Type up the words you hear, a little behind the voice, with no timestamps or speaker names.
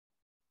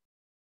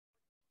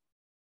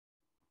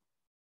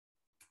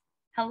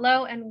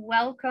Hello and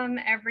welcome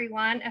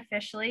everyone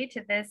officially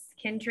to this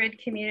Kindred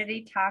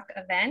Community Talk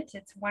event.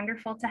 It's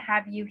wonderful to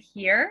have you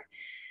here.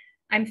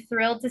 I'm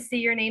thrilled to see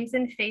your names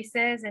and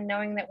faces and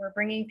knowing that we're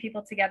bringing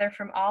people together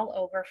from all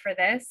over for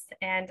this.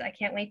 And I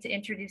can't wait to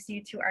introduce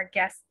you to our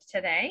guest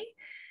today.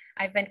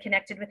 I've been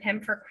connected with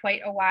him for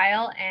quite a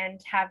while and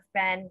have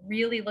been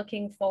really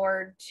looking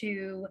forward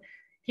to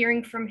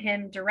hearing from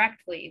him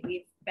directly.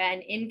 We've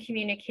been in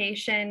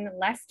communication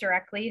less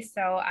directly,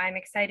 so I'm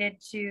excited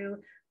to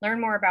learn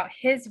more about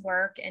his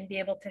work and be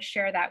able to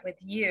share that with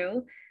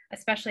you,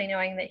 especially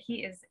knowing that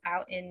he is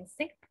out in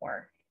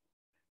Singapore.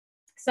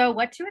 So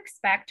what to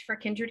expect for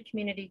Kindred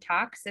Community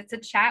Talks? It's a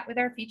chat with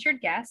our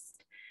featured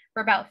guest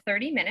for about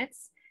 30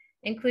 minutes,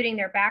 including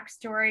their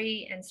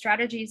backstory and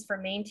strategies for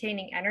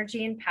maintaining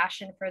energy and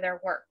passion for their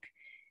work,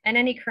 and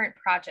any current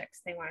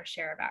projects they want to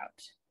share about.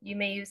 You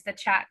may use the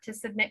chat to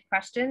submit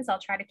questions. I'll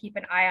try to keep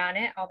an eye on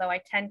it, although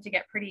I tend to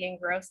get pretty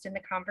engrossed in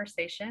the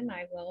conversation,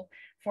 I will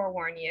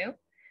forewarn you.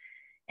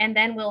 And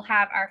then we'll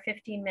have our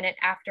 15-minute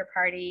after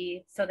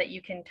party so that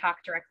you can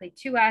talk directly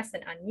to us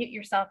and unmute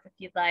yourself if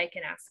you'd like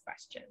and ask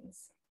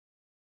questions.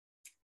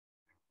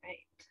 Right.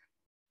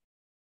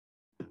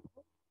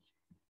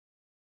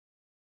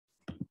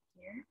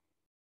 Here,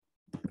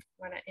 I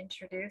want to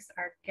introduce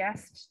our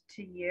guest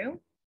to you.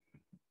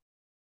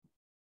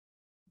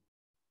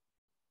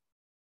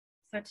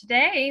 So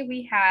today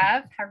we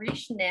have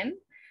Harish Nim,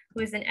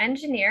 who is an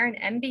engineer,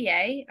 an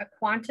MBA, a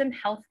quantum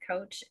health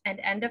coach, and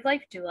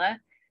end-of-life doula,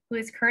 who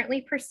is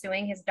currently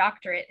pursuing his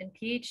doctorate and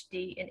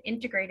PhD in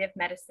integrative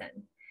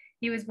medicine.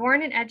 He was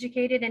born and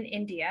educated in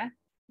India,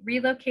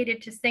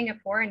 relocated to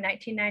Singapore in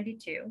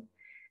 1992,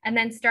 and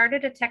then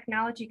started a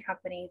technology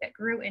company that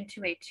grew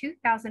into a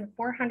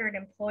 2,400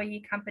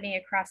 employee company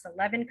across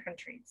 11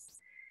 countries.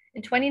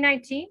 In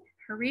 2019,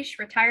 Harish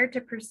retired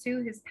to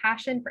pursue his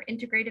passion for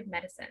integrative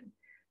medicine.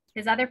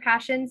 His other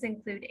passions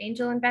include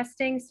angel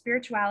investing,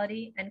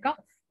 spirituality, and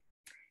golf.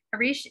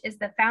 Harish is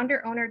the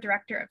founder, owner,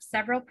 director of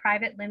several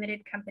private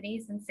limited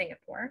companies in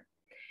Singapore.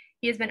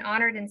 He has been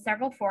honored in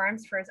several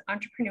forums for his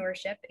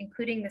entrepreneurship,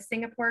 including the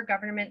Singapore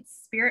Government's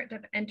Spirit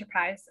of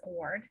Enterprise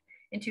Award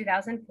in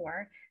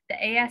 2004, the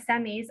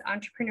ASME's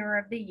Entrepreneur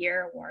of the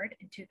Year Award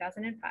in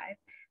 2005,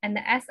 and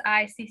the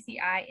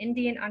SICCI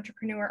Indian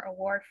Entrepreneur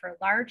Award for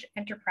Large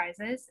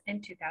Enterprises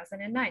in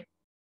 2009.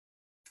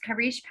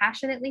 Harish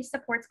passionately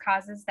supports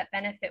causes that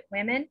benefit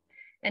women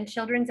and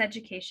children's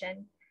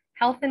education,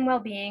 health and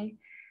well-being,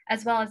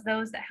 as well as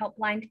those that help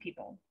blind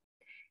people.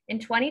 In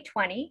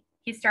 2020,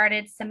 he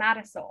started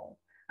Somatisol,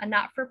 a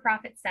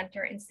not-for-profit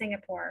center in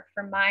Singapore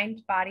for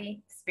mind,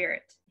 body,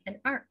 spirit, and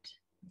art.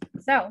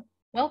 So,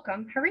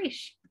 welcome,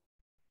 Harish.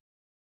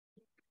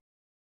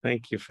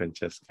 Thank you,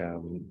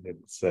 Francesca.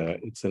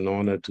 It's an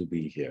honor to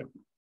be here.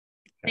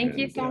 Thank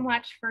you so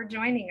much for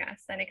joining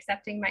us and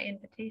accepting my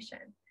invitation.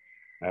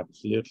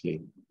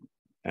 Absolutely.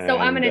 So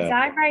I'm going to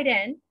dive right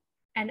in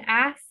and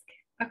ask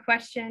a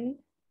question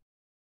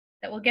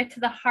that will get to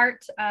the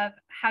heart of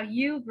how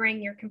you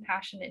bring your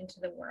compassion into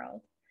the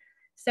world.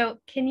 So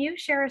can you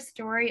share a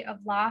story of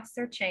loss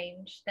or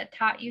change that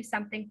taught you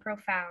something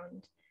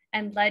profound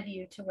and led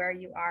you to where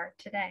you are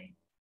today?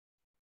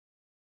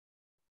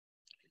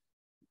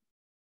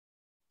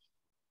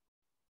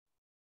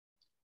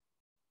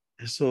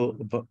 So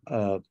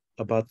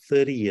about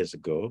 30 years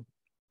ago,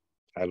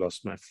 I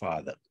lost my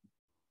father.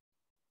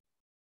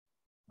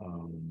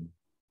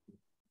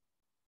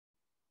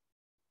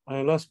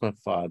 I lost my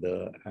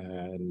father,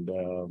 and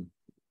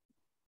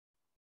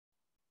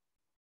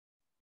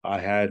I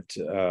had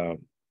a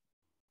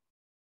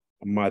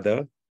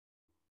mother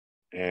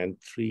and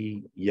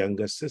 3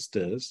 younger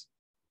sisters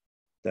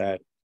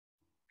that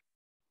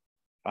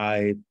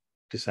I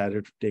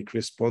decided to take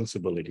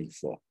responsibility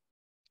for,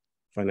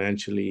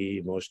 financially,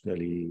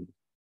 emotionally.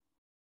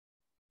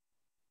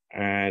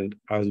 And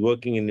I was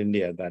working in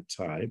India at that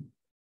time,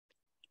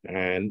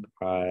 and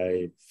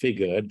I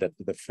figured that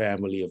with a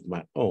family of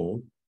my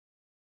own,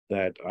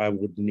 that I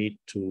would need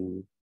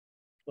to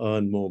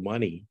earn more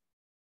money.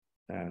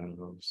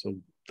 So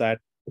that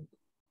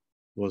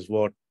was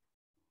what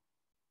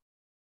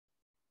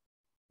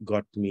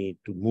got me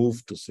to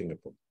move to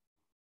Singapore.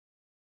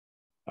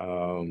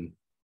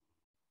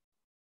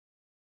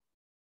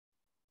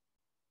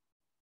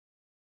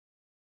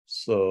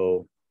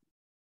 So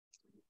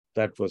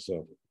that was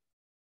a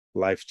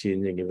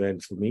life-changing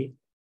event for me.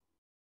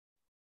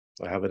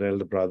 I have an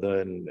elder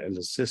brother and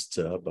elder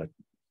sister, but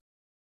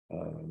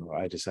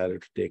I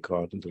decided to take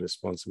on the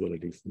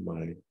responsibility for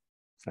my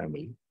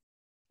family.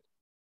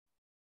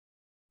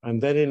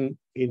 And then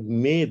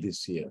in May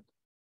this year,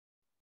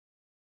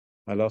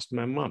 I lost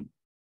my mom.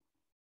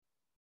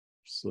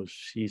 So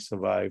she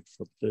survived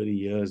for 30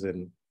 years.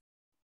 And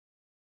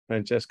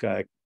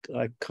Francesca,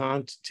 I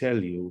can't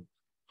tell you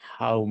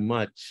how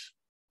much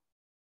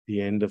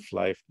the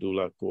End-of-Life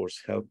Doula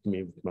course helped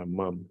me with my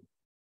mom.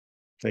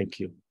 Thank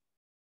you.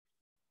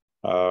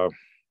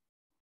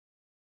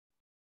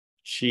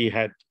 She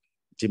had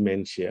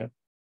dementia,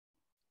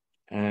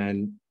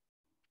 and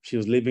she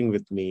was living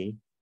with me.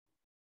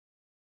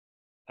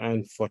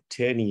 And for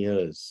 10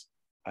 years,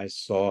 I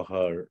saw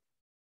her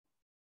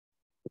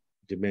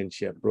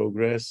dementia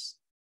progress.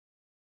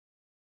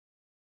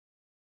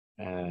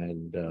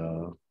 And,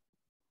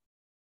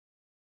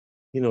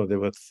 there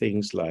were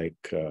things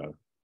like,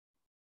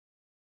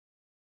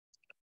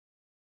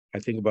 I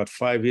think about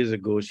 5 years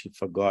ago, she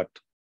forgot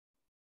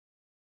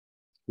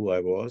who I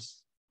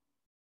was.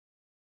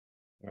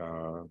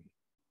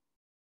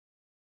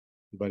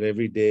 But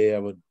every day I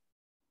would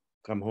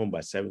come home by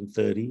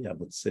 7:30, I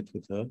would sit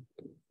with her.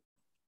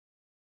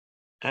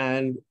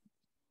 And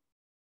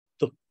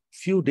the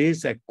few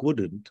days I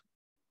couldn't,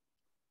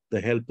 the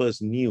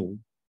helpers knew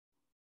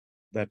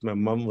that my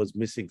mom was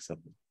missing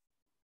something.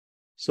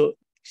 So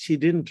she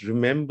didn't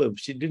remember,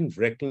 she didn't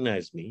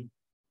recognize me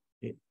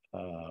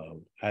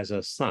as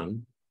her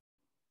son,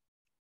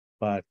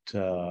 but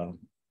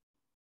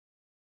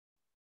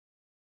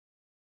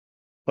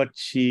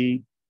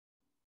she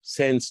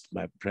sensed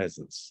my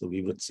presence. So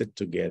we would sit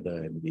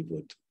together and we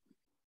would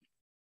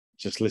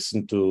just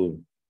listen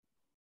to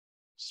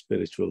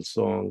spiritual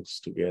songs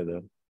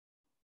together.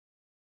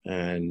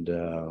 And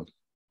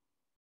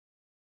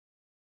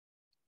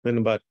then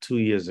about 2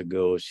 years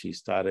ago, she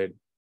started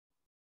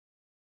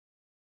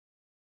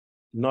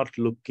not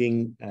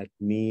looking at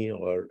me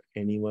or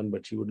anyone,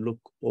 but she would look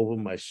over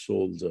my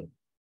shoulder.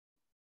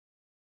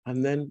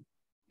 And then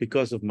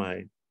because of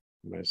my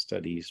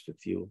studies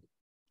with you,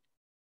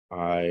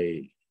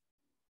 I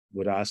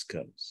would ask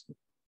her,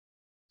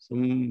 so,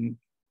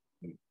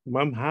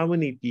 Mom, how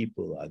many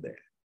people are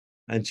there?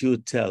 And she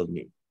would tell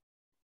me.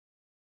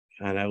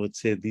 And I would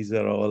say, these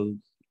are all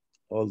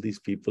these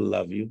people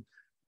love you.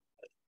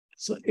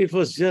 So it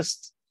was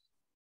just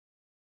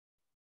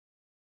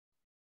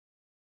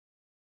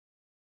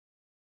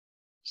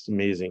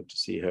amazing to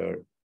see her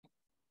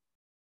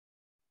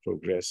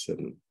progress.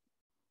 And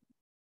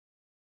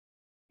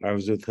I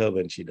was with her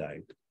when she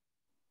died.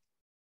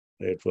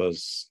 It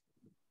was,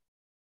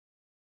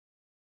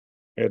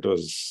 and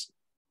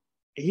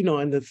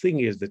the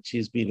thing is that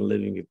she's been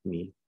living with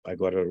me. I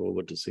got her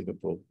over to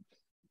Singapore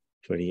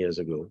 20 years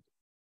ago.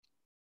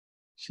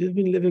 She's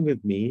been living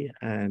with me,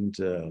 and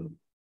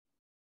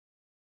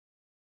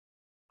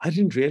I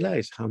didn't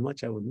realize how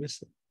much I would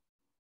miss her.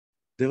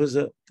 There was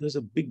a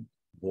big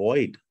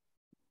void,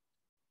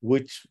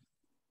 which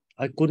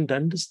I couldn't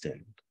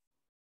understand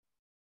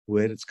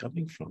where it's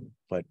coming from,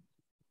 but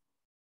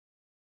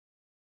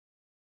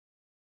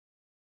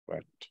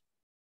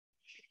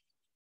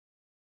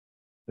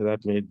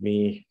that made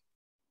me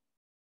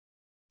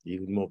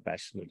even more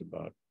passionate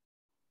about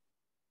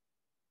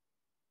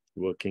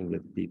working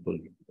with people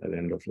at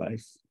end of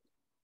life.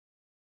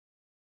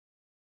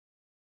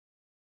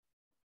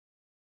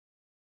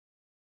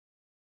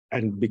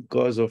 And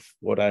because of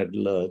what I'd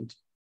learned,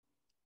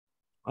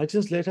 I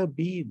just let her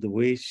be the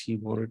way she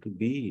wanted to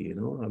be,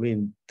 I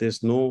mean,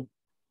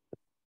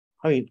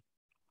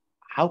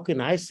 how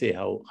can I say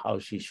how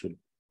she should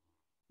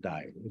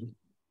die?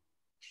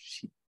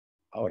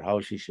 Or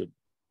how she should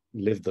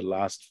live the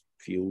last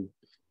few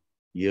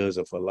years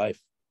of her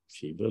life.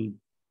 She will.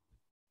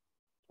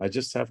 I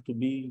just have to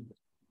be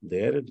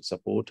there and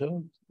support her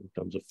in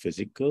terms of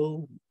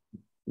physical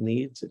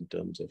needs, in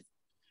terms of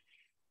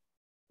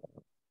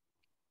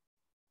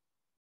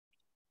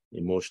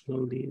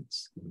emotional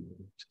needs.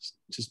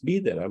 Just be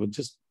there. I would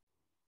just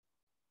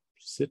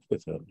sit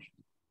with her.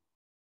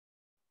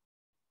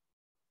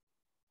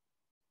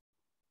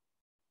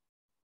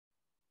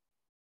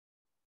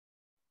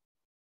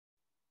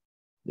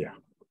 Yeah.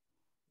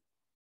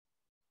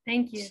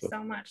 Thank you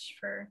so much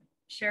for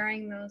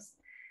sharing those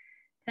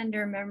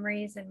tender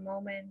memories and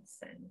moments.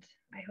 And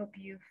I hope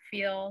you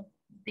feel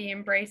the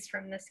embrace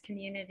from this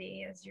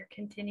community as you're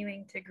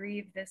continuing to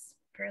grieve this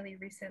fairly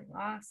recent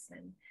loss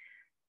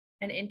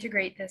and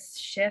integrate this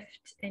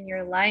shift in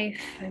your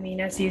life. I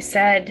mean, as you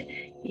said,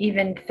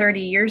 even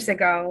 30 years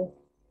ago,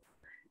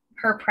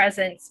 her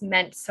presence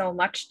meant so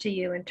much to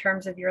you in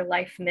terms of your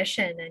life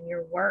mission and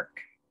your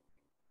work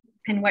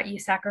and what you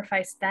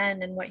sacrificed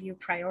then and what you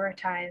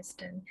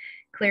prioritized. And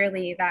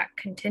clearly that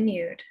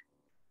continued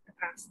the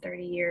past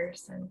 30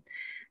 years and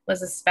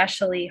was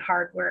especially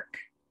hard work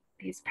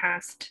these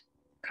past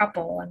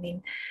couple. I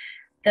mean,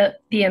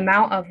 the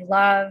amount of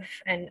love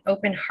and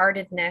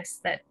open-heartedness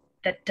that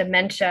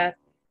dementia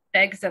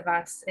begs of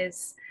us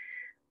is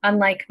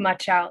unlike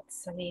much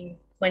else. I mean,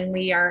 when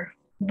we are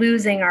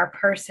losing our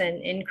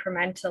person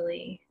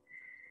incrementally,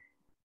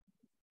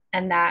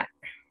 and that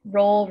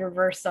role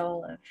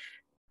reversal of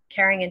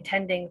caring and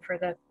tending for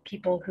the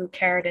people who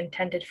cared and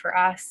tended for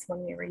us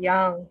when we were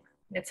young,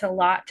 it's a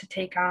lot to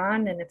take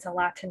on and it's a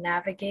lot to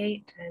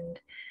navigate. And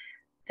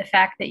the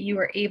fact that you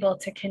were able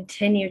to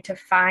continue to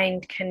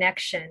find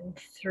connection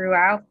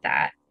throughout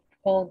that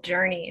whole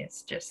journey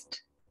is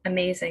just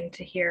amazing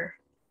to hear.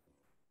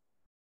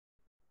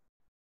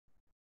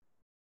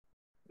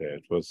 Yeah,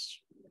 it was,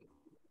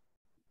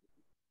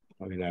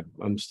 I mean,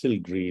 I'm still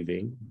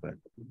grieving, but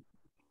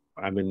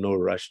I'm in no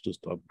rush to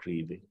stop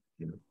grieving.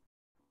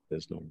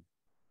 There's no,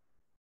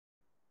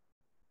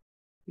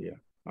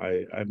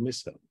 I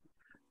miss her.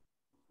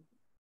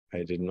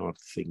 I did not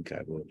think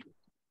I would.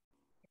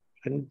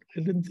 And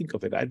I didn't think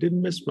of it. I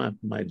didn't miss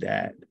my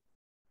dad.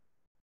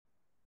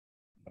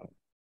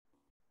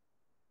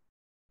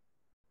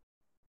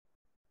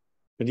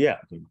 But yeah,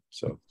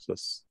 so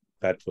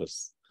that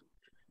was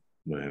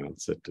my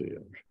answer to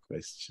your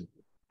question.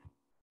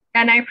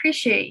 And I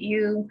appreciate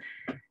you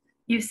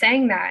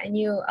saying that and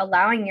you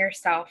allowing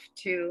yourself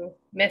to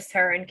miss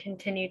her and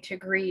continue to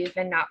grieve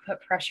and not put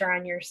pressure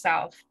on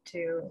yourself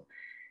to,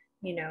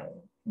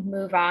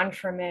 move on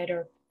from it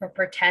or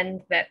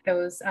pretend that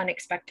those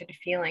unexpected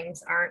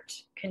feelings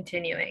aren't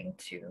continuing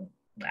to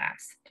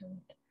last. And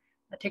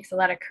that takes a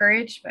lot of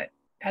courage, but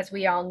as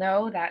we all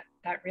know, that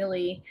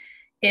really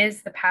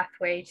is the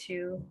pathway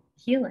to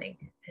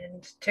healing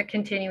and to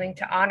continuing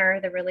to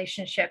honor the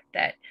relationship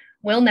that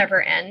will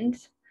never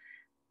end,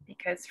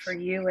 because for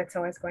you, it's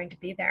always going to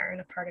be there and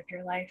a part of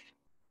your life.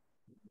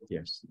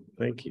 Yes,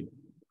 thank you.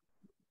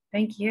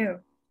 Thank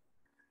you.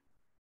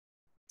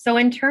 So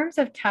in terms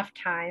of tough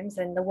times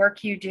and the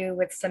work you do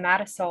with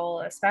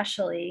Somatisol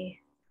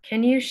especially,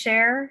 can you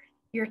share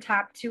your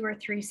top 2 or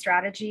 3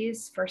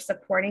 strategies for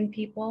supporting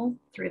people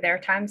through their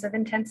times of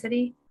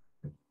intensity?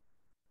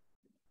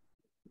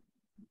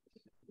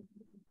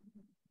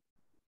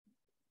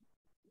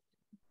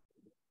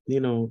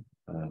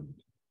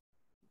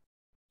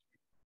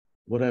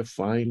 What I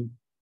find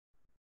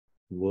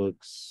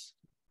works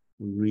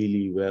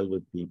really well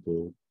with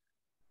people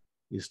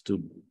is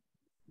to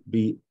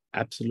be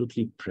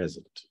absolutely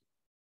present.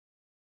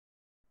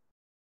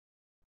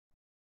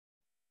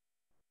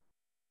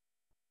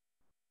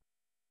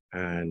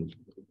 And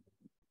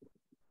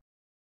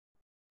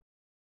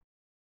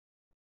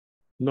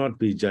not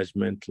be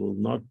judgmental,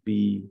 not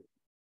be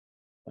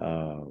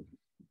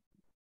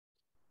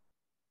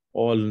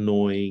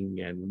all-knowing,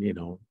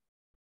 and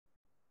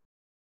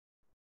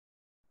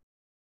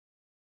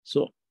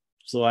so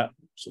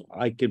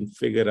I can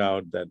figure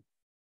out that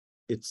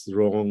it's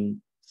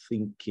wrong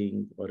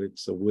thinking, or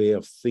it's a way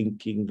of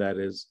thinking that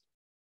is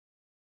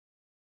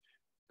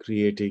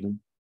creating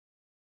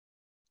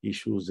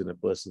issues in a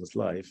person's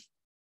life.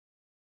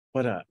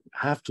 But I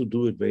have to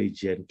do it very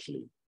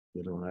gently.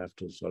 I have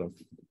to sort of,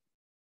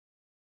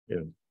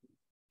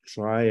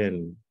 try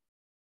and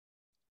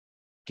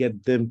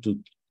get them to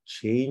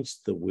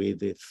change the way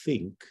they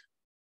think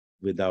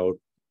without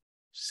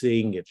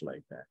saying it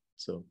like that.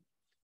 So,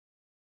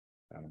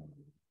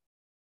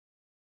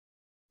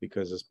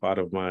 because as part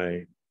of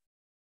my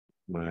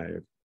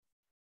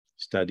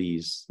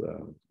studies,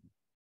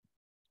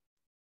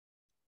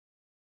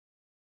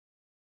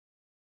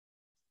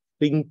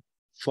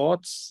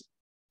 thoughts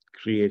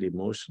create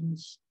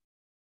emotions.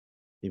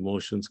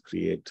 Emotions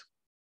create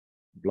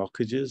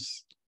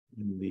blockages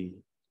in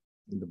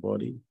the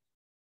body,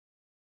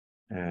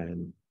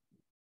 and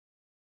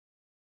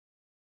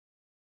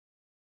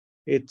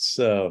it's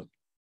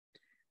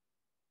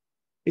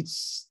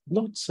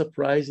not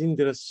surprising.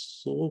 There are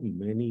so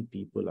many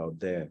people out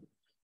there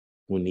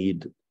who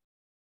need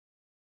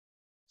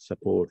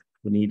support,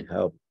 who need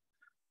help.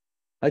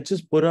 I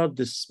just put out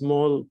this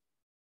small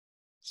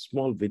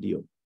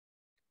video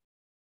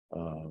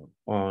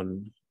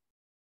on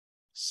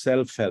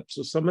self-help.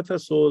 So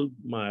Somatisol,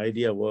 my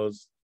idea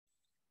was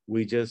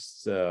we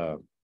just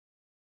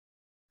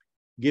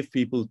give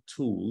people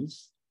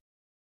tools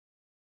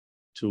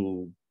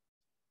to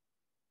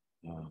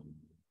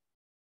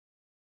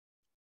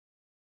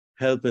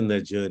help in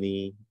their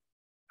journey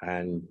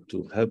and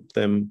to help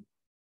them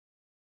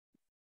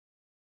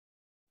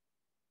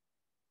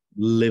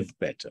live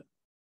better.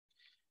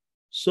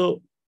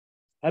 So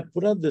I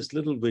put out this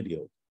little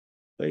video,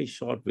 very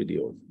short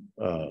video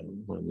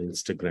on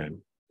Instagram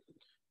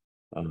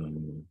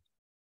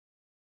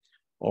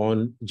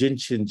on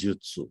Jinshin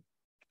Jutsu.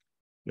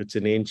 It's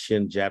an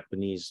ancient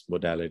Japanese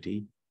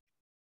modality,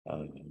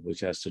 which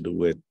has to do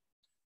with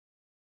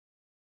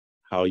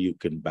how you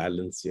can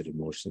balance your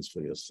emotions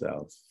for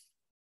yourself.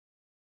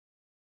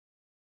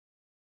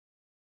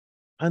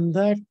 And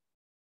that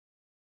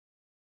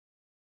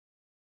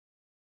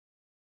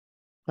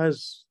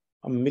has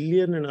 1.5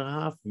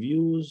 million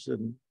views,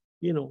 and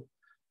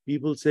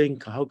people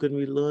saying, how can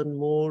we learn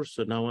more?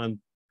 So now I'm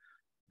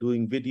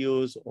doing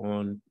videos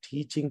on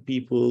teaching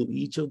people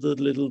each of the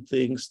little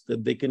things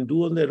that they can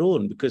do on their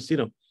own, because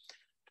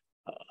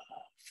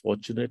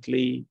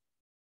fortunately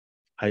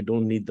I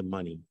don't need the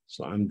money.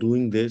 So I'm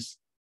doing this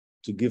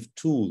to give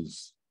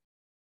tools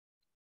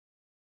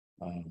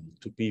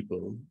to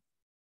people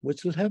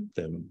which will help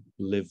them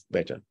live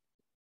better.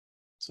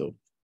 So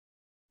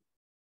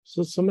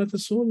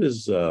Somatisol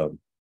is,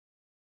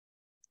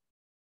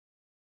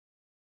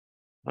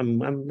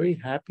 I'm very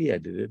happy I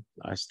did it.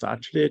 I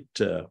started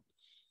it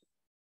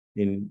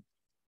in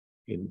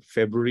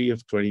February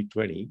of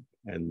 2020,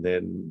 and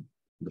then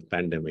the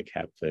pandemic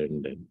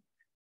happened,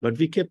 but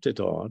we kept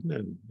it on,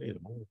 and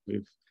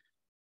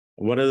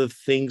one of the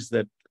things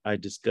that I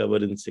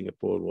discovered in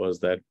Singapore was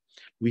that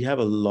we have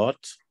a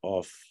lot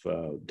of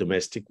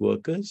domestic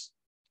workers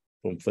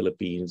from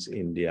Philippines,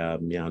 India,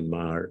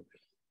 Myanmar,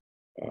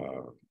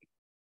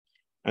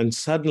 and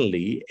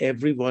suddenly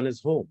everyone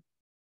is home.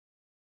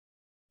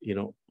 you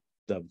know,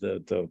 the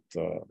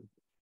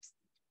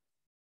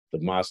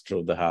master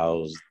of the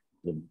house,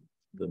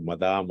 the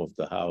madam of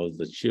the house,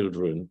 the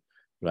children,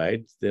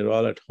 right? They're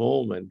all at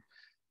home,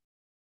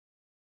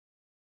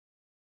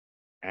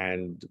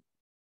 and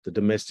the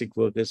domestic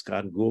workers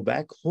can't go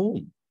back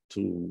home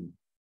to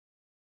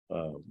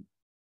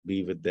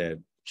be with their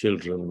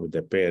children, with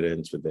their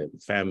parents, with their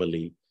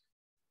family.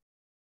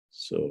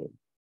 So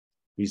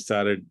we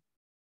started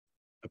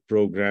a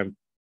program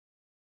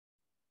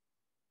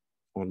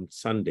on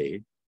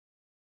Sunday,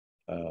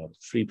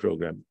 free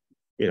program,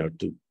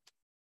 to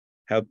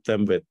help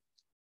them with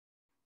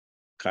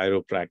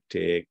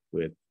chiropractic,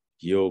 with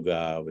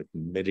yoga, with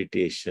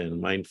meditation,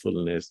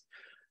 mindfulness,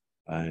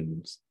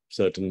 and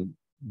certain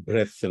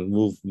breath and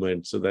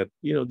movement, so that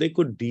they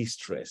could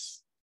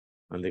de-stress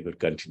and they could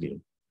continue.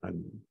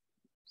 And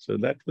so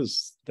that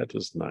was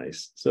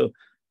nice. So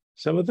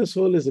some of the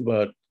soul is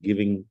about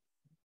giving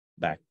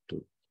back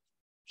to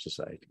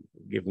society,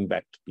 giving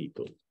back to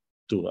people,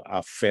 to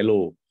our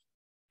fellow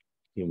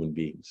human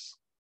beings.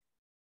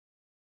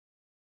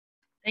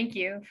 Thank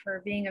you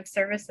for being of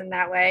service in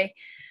that way.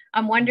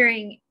 I'm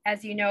wondering,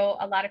 as you know,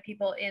 a lot of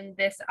people in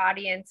this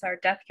audience are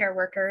death care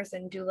workers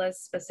and doulas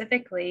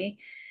specifically.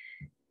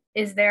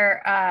 Is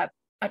there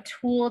a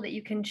tool that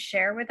you can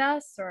share with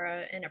us, or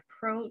an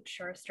approach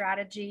or a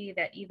strategy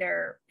that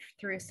either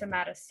through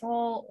Somata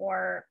Soul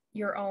or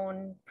your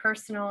own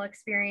personal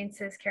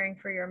experiences caring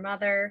for your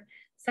mother,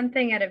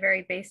 something at a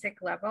very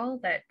basic level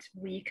that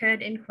we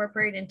could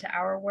incorporate into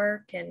our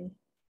work, and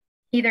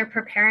either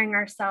preparing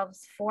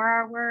ourselves for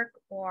our work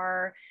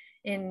or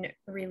in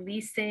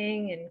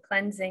releasing and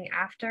cleansing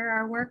after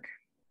our work?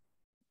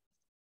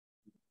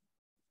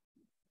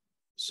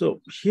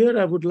 So here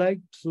I would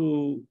like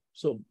to,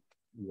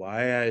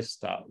 why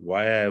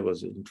I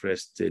was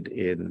interested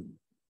in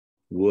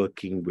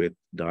working with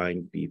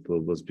dying people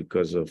was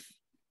because of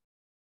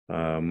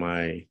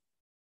I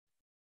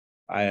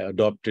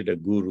adopted a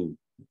guru.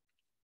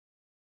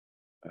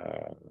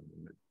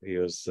 He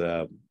was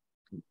a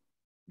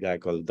guy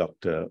called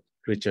Dr.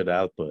 Richard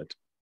Alpert,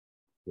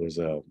 who was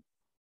a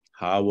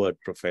Harvard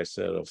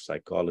professor of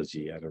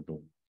psychology. I don't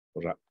know,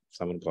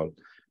 someone called,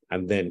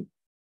 and then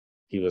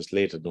he was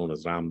later known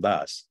as Ram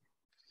Dass.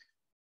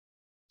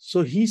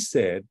 So he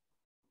said,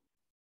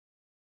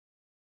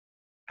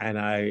 and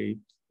I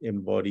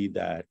embody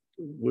that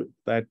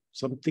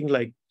something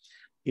like,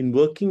 in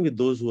working with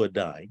those who are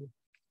dying,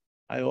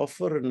 I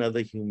offer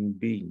another human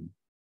being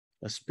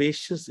a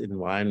spacious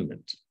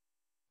environment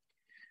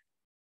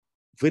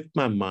with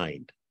my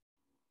mind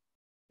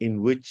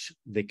in which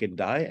they can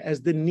die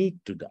as they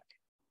need to die.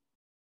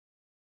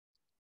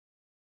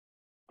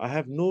 I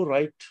have no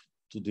right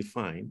to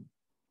define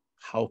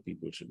how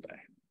people should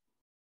die.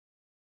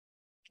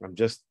 I'm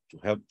just to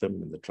help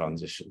them in the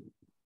transition,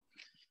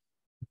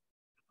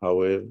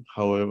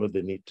 however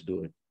they need to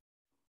do it.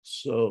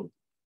 So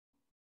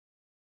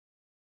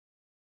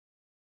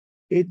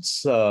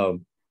it's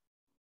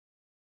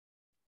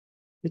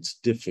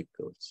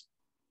difficult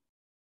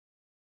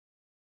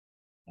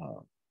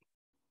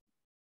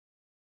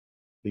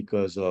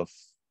because of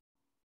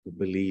the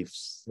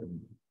beliefs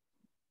and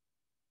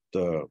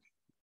the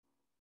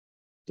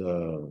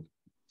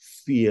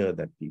fear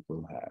that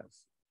people have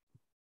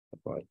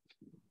about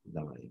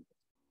dying.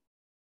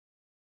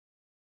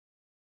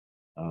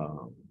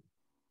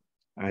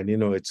 And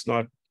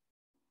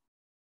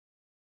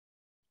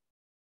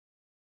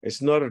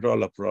it's not at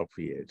all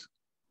appropriate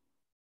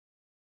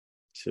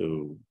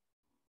to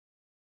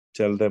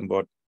tell them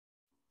what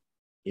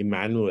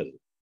Emmanuel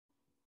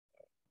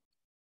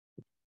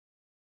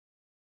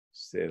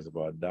says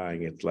about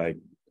dying. It's like,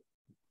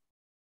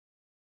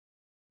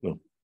 no,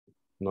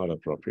 not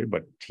appropriate.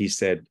 But he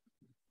said,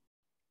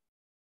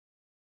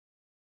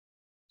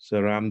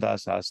 so Ram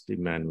Dass asked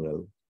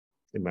Emmanuel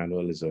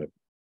is a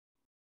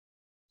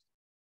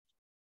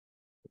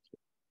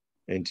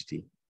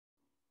entity,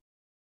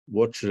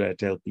 what should I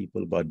tell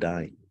people about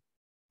dying?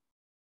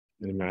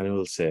 And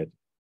Emmanuel said,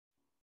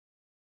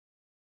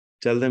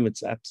 tell them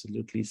it's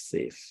absolutely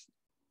safe.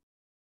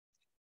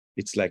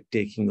 It's like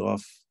taking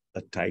off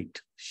a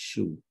tight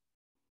shoe.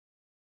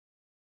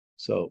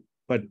 So,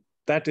 but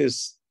that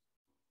is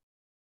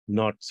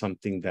not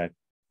something that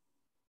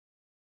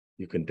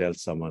you can tell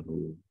someone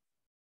who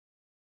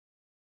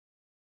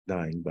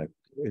dying, but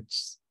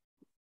it's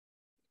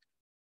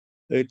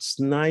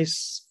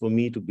nice for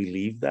me to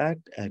believe that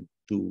and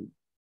to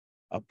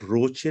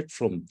approach it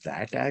from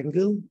that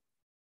angle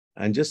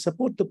and just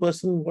support the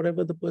person,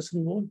 whatever the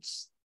person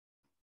wants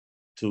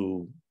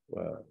to,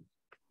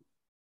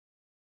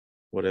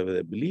 whatever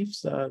their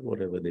beliefs are,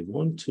 whatever they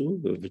want to,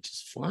 which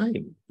is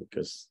fine,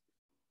 because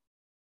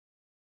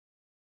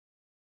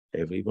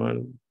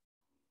everyone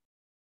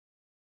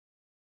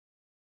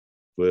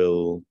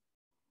will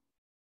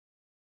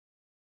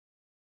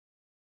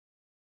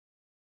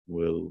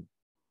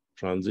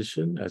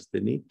transition as they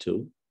need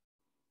to,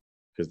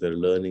 because there are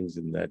learnings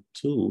in that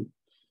too.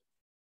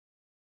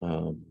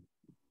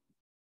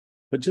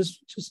 But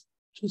just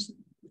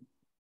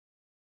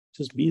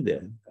be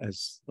there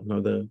as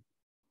another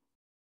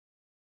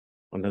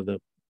another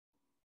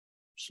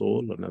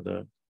soul,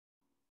 another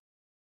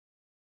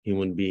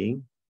human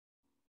being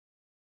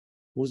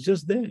who's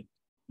just there.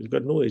 He's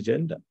got no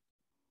agenda.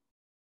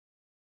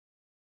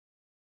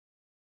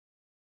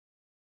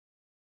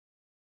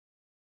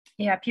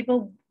 Yeah,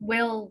 people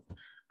will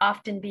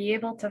often be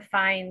able to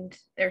find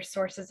their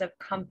sources of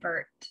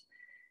comfort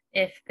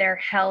if they're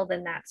held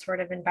in that sort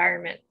of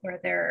environment where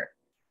they're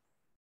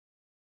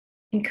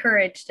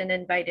encouraged and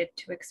invited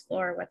to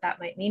explore what that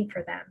might mean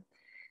for them.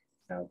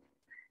 So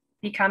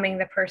becoming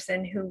the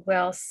person who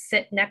will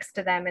sit next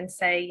to them and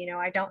say, you know,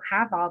 I don't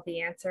have all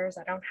the answers.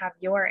 I don't have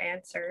your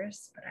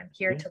answers, but I'm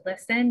here to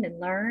listen and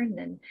learn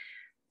and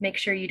make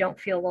sure you don't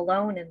feel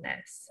alone in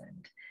this.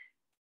 And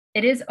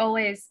it is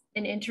always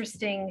an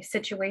interesting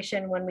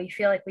situation when we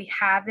feel like we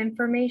have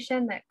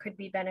information that could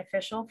be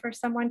beneficial for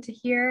someone to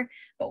hear,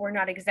 but we're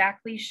not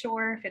exactly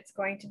sure if it's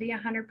going to be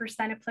 100%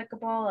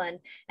 applicable.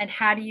 And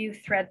how do you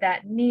thread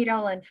that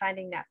needle and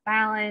finding that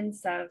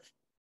balance of,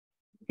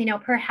 you know,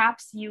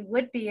 perhaps you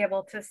would be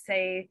able to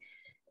say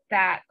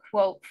that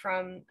quote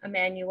from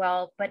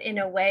Emmanuel, but in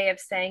a way of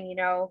saying, you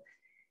know,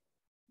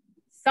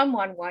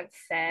 someone once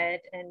said,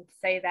 and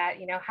say that,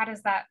 you know, how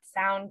does that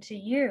sound to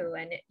you?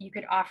 And you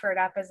could offer it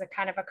up as a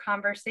kind of a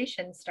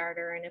conversation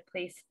starter and a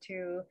place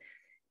to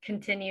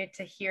continue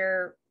to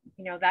hear,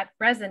 you know, that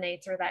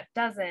resonates or that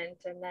doesn't.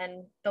 And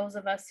then those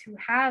of us who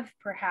have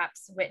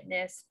perhaps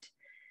witnessed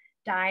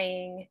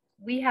dying,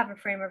 we have a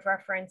frame of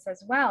reference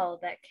as well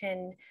that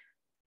can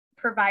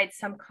provide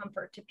some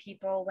comfort to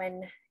people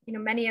when, you know,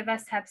 many of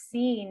us have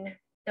seen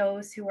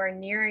those who are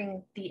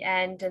nearing the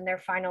end and their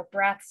final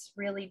breaths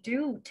really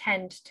do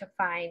tend to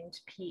find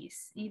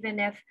peace, even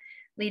if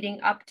leading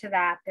up to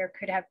that there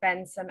could have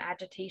been some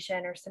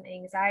agitation or some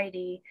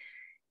anxiety.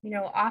 You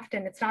know,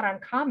 often it's not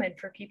uncommon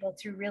for people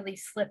to really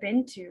slip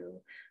into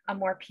a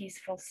more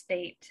peaceful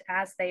state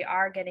as they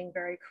are getting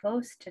very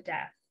close to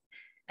death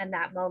and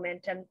that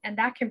moment. And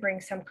that can bring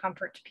some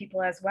comfort to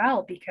people as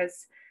well,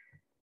 because,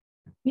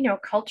 you know,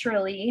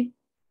 culturally,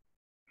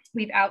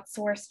 we've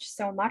outsourced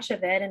so much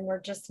of it and we're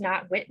just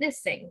not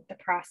witnessing the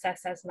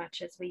process as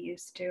much as we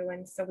used to.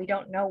 And so we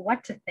don't know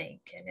what to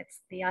think. And it's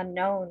the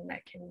unknown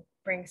that can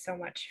bring so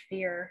much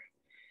fear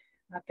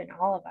up in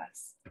all of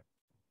us.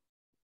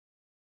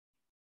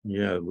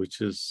 Yeah,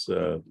 which is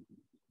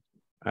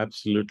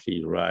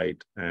absolutely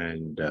right.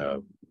 And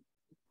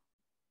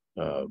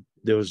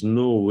there was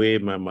no way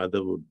my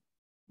mother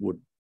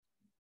would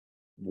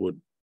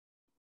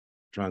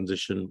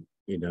transition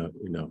in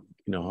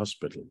a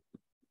hospital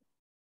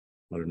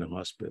or in a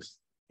hospice.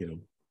 You know,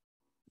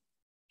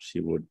 she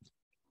would.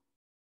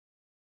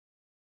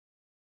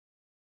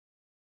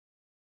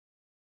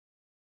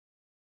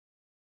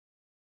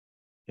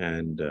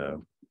 And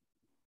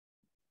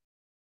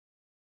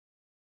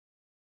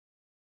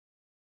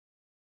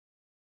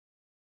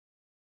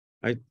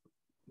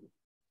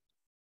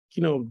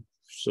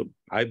so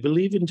I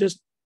believe in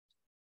just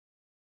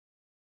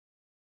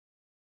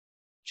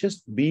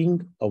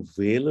being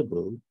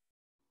available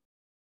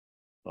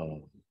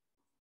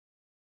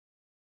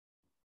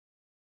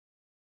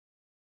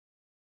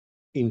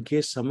in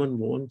case someone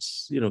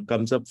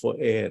comes up for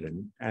air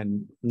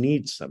and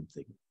needs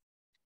something.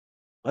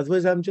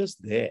 Otherwise, I'm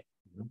just there.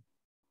 You know?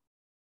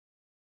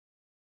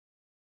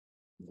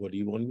 What do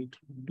you want me to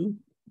do?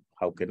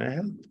 How can I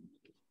help?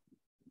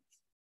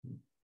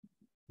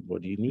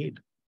 What do you need?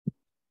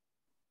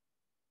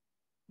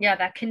 Yeah,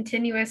 that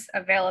continuous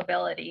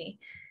availability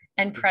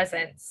and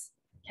presence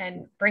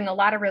can bring a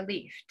lot of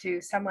relief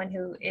to someone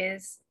who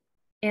is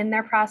in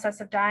their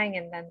process of dying,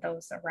 and then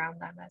those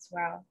around them as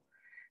well.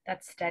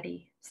 That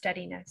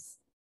steadiness.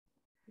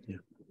 Yeah.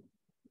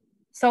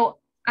 So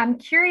I'm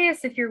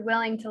curious if you're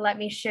willing to let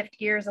me shift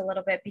gears a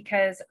little bit,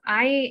 because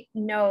I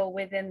know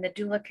within the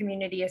doula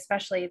community,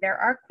 especially, there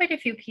are quite a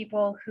few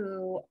people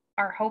who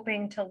are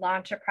hoping to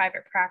launch a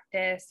private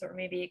practice or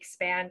maybe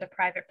expand a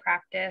private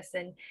practice.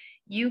 And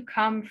you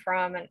come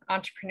from an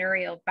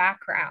entrepreneurial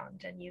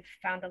background and you've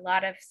found a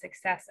lot of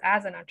success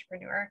as an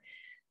entrepreneur.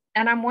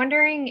 And I'm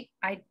wondering,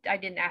 I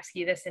didn't ask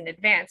you this in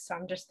advance, so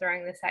I'm just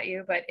throwing this at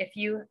you, but if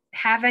you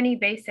have any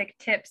basic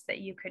tips that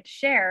you could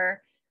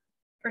share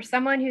for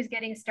someone who's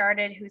getting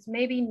started, who's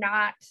maybe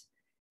not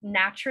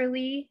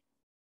naturally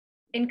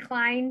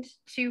inclined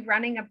to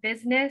running a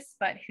business,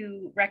 but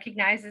who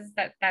recognizes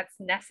that that's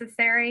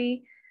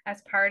necessary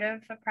as part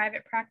of a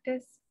private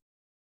practice?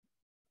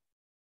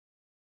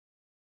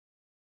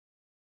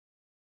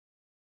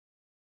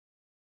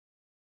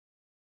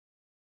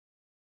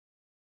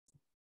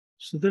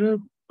 So there are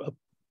a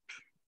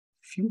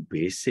few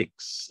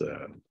basics.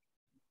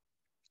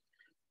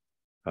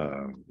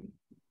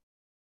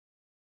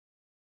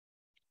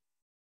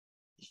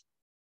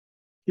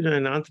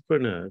 An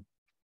entrepreneur,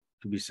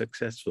 to be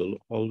successful,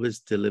 always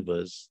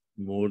delivers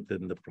more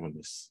than the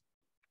promise.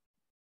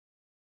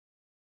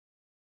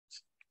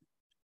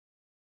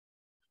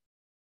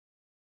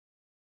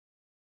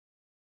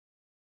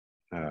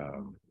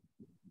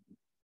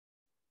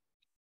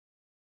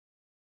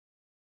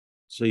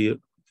 So you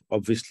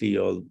obviously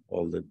all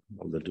the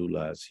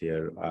doulas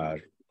here are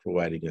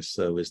providing a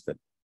service that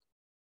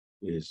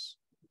is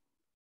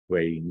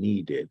very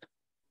needed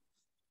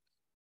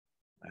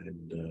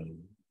and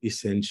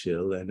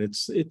essential. And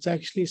it's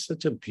actually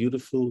such a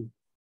beautiful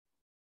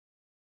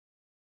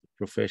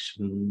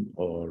profession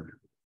or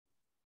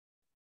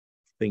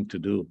thing to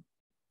do.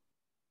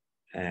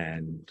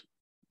 And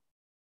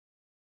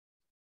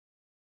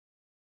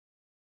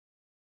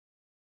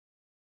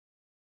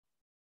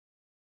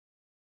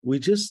we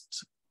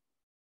just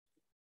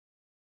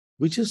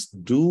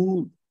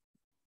do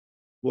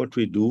what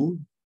we do,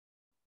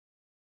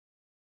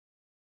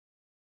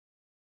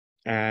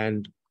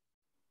 and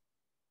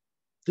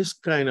this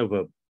kind of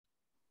a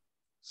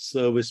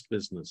service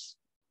business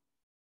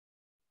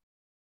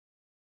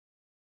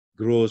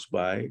grows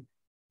by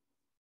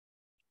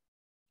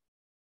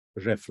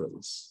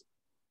referrals.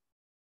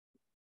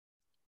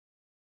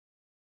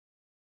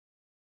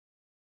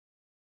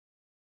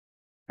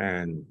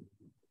 And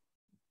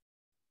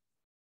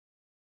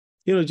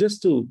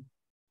just to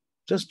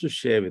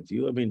share with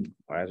you, I mean,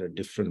 I had a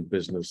different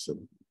business,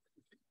 and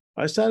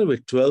I started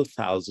with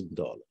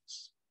 $12,000.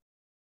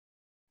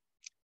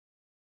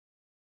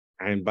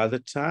 And by the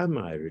time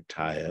I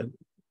retired,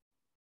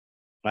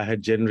 I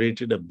had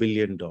generated $1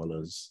 billion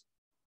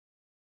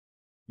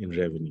in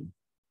revenue.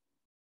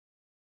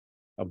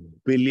 $1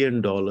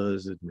 billion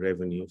in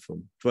revenue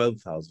from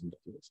 $12,000.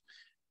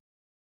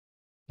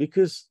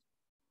 Because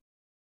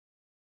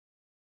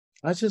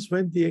I just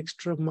went the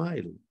extra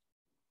mile.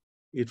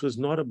 It was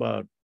not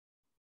about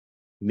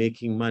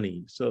making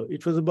money. So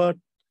it was about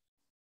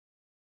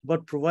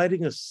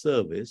providing a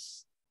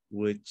service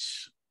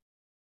which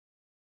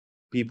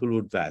people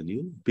would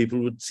value. People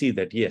would see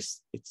that,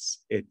 yes,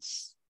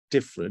 it's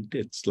different.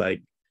 It's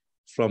like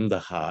from the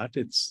heart.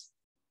 It's,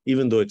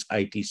 even though it's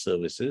IT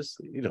services,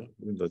 even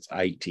though it's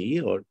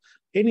IT or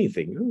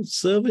anything,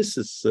 service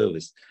is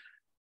service.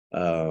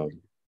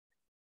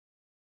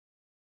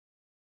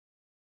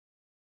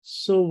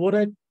 So what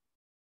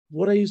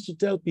I used to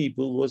tell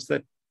people was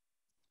that,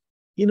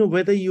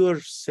 whether you are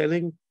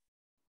selling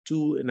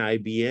to an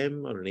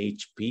IBM or an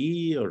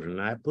HP or an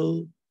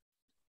Apple,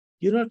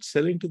 you're not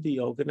selling to the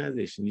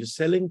organization, you're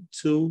selling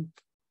to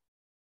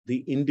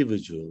the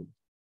individual.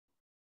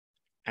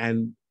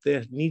 And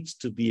there needs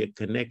to be a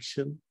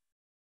connection.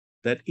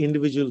 That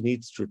individual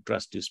needs to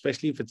trust you,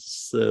 especially if it's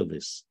a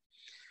service.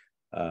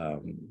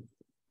 The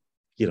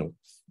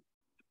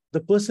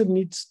person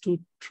needs to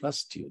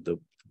trust you.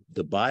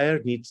 The buyer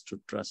needs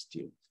to trust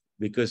you,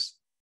 because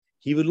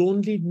he will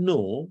only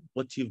know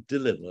what you've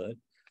delivered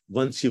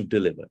once you've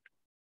delivered,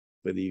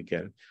 whether you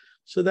can.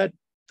 So that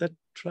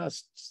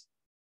trust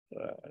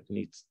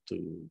needs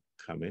to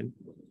come in.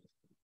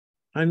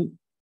 And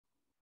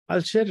I'll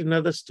share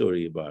another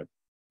story about,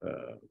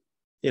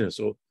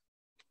 so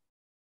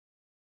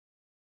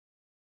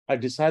I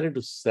decided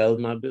to sell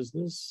my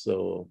business.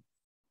 So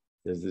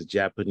there's this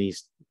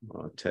Japanese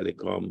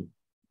telecom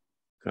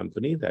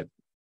company that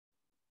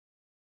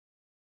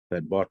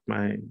bought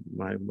my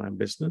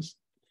business.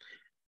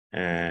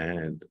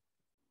 And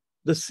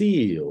the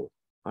CEO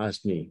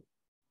asked me,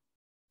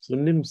 so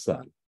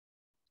Nim-san,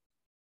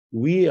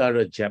 we are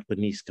a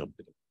Japanese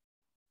company.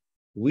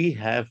 We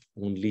have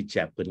only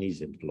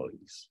Japanese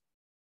employees.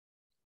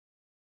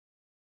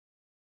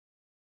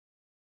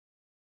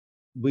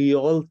 We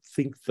all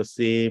think the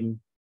same.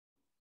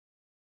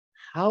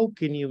 How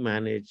can you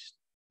manage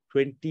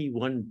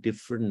 21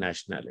 different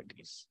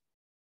nationalities?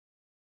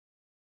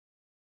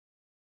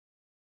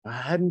 I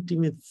hadn't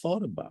even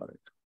thought about it.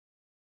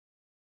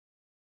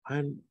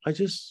 And I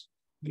just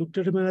looked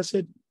at him and I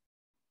said,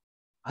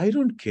 I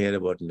don't care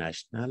about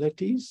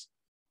nationalities.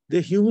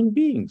 They're human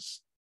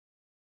beings.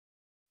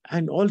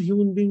 And all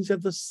human beings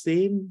have the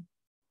same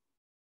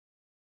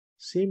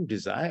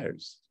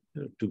desires,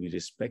 to be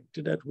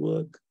respected at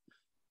work,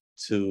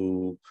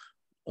 to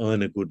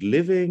earn a good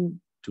living,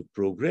 to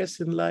progress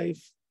in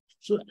life.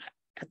 So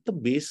at the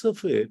base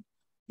of it,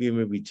 we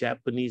may be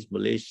Japanese,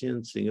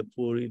 Malaysian,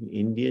 Singaporean,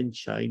 Indian,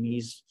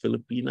 Chinese,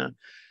 Filipina,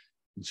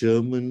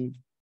 German,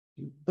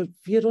 but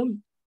we are all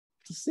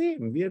the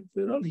same.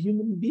 We're all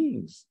human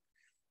beings.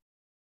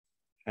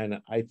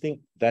 And I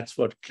think that's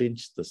what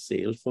clinched the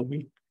sale for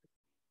me.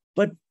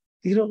 But,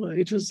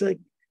 it was like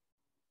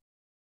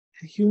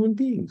human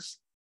beings.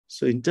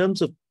 So in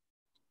terms of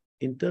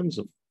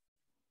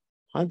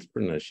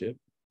entrepreneurship,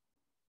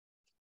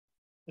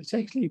 it's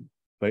actually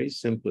very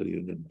simple.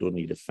 You don't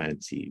need a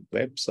fancy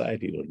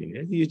website. You don't need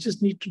anything. You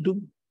just need to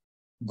do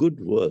good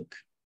work.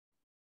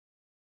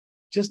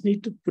 Just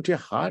need to put your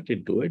heart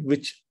into it,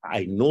 which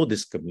I know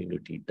this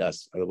community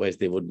does. Otherwise,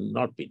 they would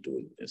not be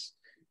doing this.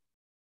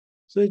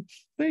 So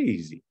it's very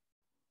easy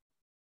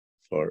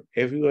for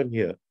everyone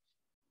here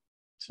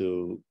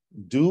to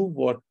do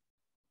what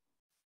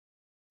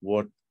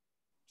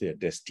they're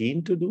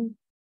destined to do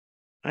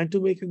and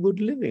to make a good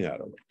living out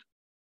of it.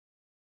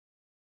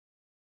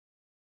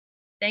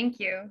 Thank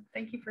you.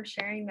 Thank you for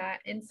sharing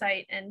that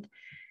insight. And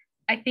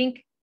I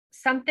think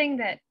something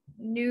that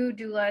new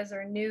doulas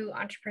or new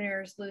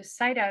entrepreneurs lose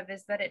sight of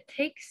is that it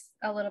takes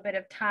a little bit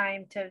of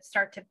time to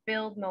start to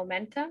build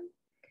momentum.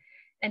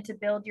 and to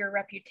build your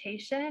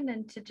reputation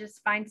and to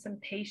just find some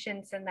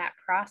patience in that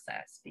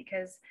process.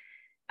 Because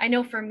I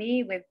know for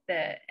me, with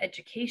the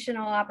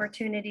educational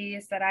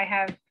opportunities that I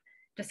have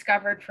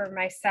discovered for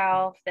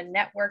myself, the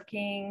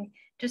networking,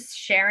 just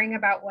sharing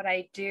about what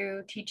I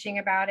do, teaching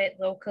about it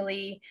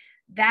locally,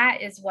 that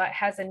is what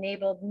has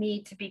enabled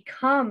me to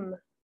become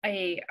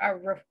a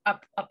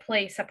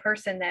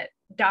person that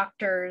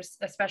doctors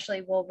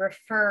especially will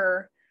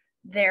refer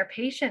their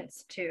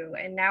patients to.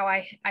 And now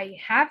I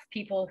have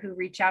people who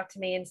reach out to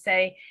me and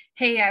say,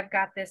 hey, I've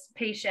got this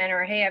patient,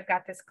 or hey, I've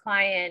got this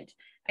client.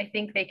 I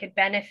think they could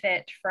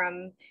benefit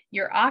from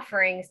your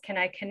offerings. Can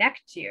I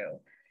connect you?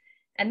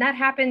 And that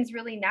happens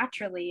really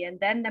naturally. And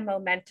then the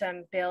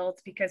momentum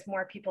builds because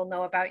more people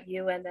know about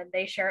you, and then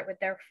they share it with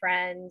their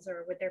friends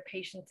or with their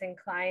patients and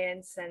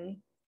clients. And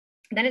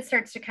then it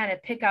starts to kind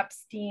of pick up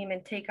steam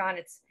and take on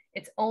its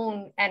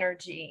own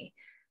energy.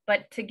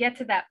 But to get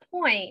to that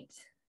point,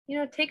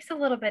 it takes a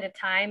little bit of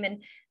time.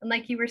 And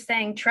like you were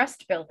saying,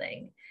 trust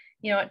building,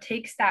 it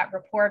takes that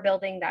rapport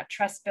building, that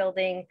trust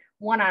building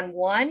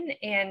one-on-one,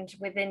 and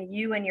within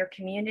you and your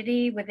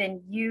community,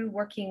 within you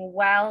working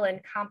well and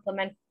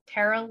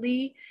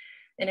complementarily,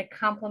 in a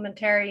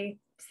complementary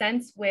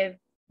sense with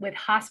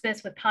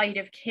hospice, with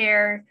palliative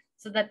care,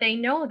 so that they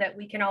know that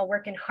we can all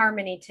work in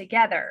harmony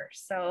together.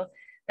 So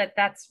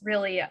that's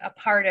really a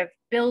part of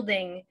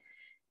building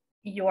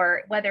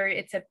whether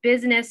it's a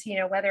business,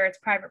 whether it's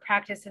private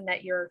practice and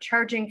that you're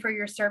charging for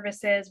your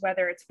services,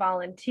 whether it's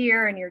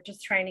volunteer and you're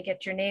just trying to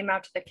get your name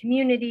out to the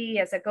community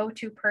as a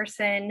go-to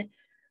person,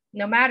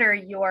 no matter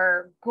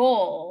your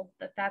goal,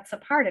 that's a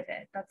part of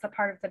it. That's a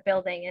part of the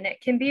building. And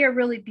it can be a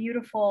really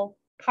beautiful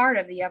part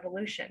of the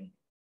evolution.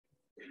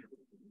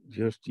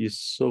 You're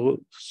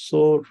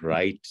so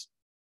right.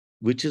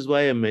 Which is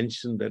why I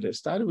mentioned that I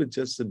started with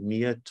just a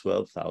mere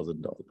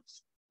 $12,000.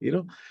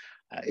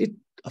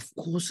 Of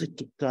course, it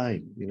took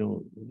time.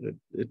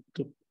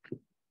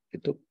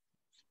 It took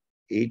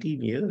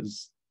 18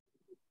 years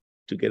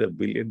to get $1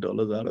 billion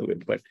out of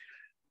it. But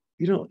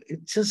you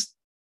just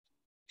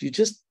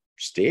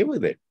stay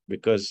with it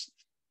because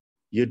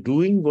you're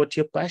doing what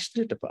you're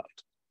passionate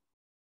about,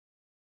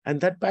 and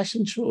that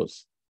passion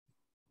shows.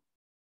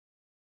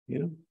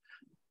 Yeah.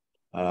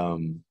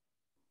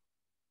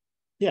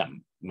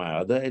 My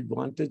other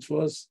advantage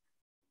was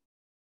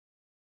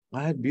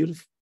I had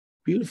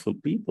beautiful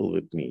people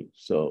with me.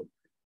 So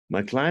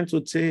my clients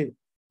would say,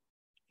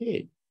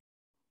 hey,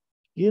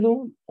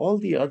 all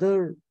the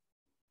other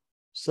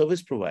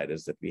service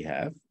providers that we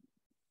have,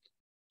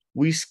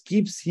 we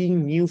keep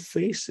seeing new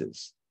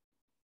faces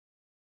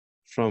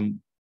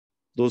from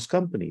those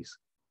companies.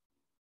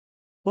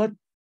 But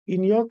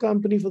in your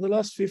company for the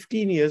last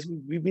 15 years,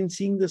 we've been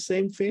seeing the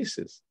same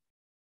faces.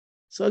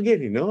 So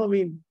again,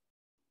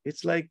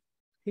 it's like,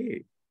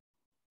 hey,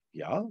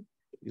 yeah,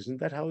 isn't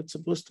that how it's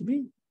supposed to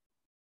be?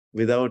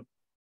 Without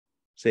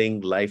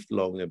saying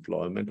lifelong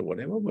employment or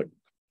whatever, but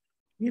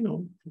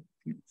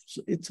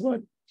it's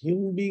what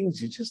human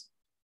beings, you just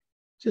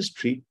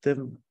treat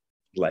them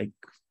like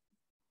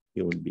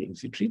human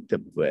beings. You treat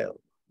them well.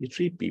 You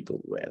treat people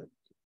well.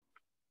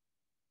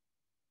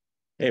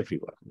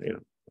 Everyone,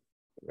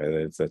 whether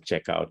it's a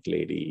checkout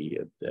lady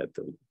at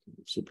the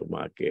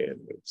supermarket,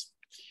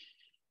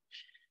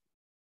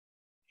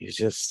 you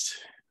just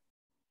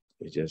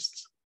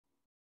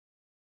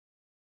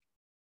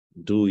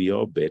do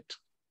your bit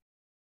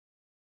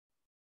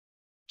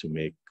to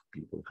make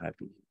people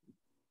happy.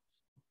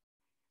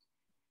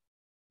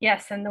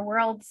 Yes, and the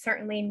world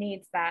certainly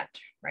needs that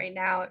right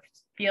now. It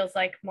feels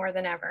like more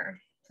than ever.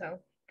 So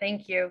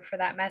thank you for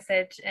that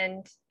message.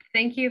 And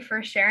thank you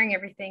for sharing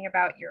everything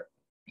about your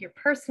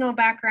personal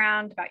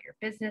background, about your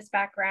business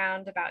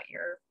background, about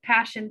your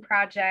passion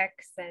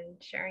projects,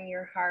 and sharing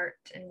your heart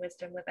and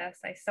wisdom with us.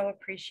 I so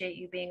appreciate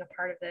you being a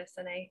part of this.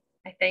 And I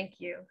thank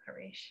you,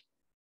 Harish.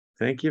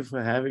 Thank you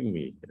for having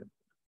me.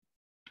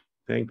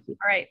 Thank you.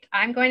 All right,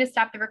 I'm going to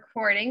stop the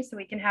recording so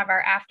we can have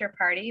our after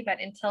party. But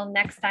until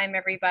next time,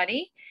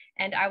 everybody,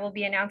 and I will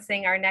be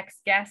announcing our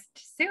next guest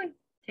soon.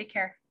 Take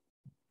care.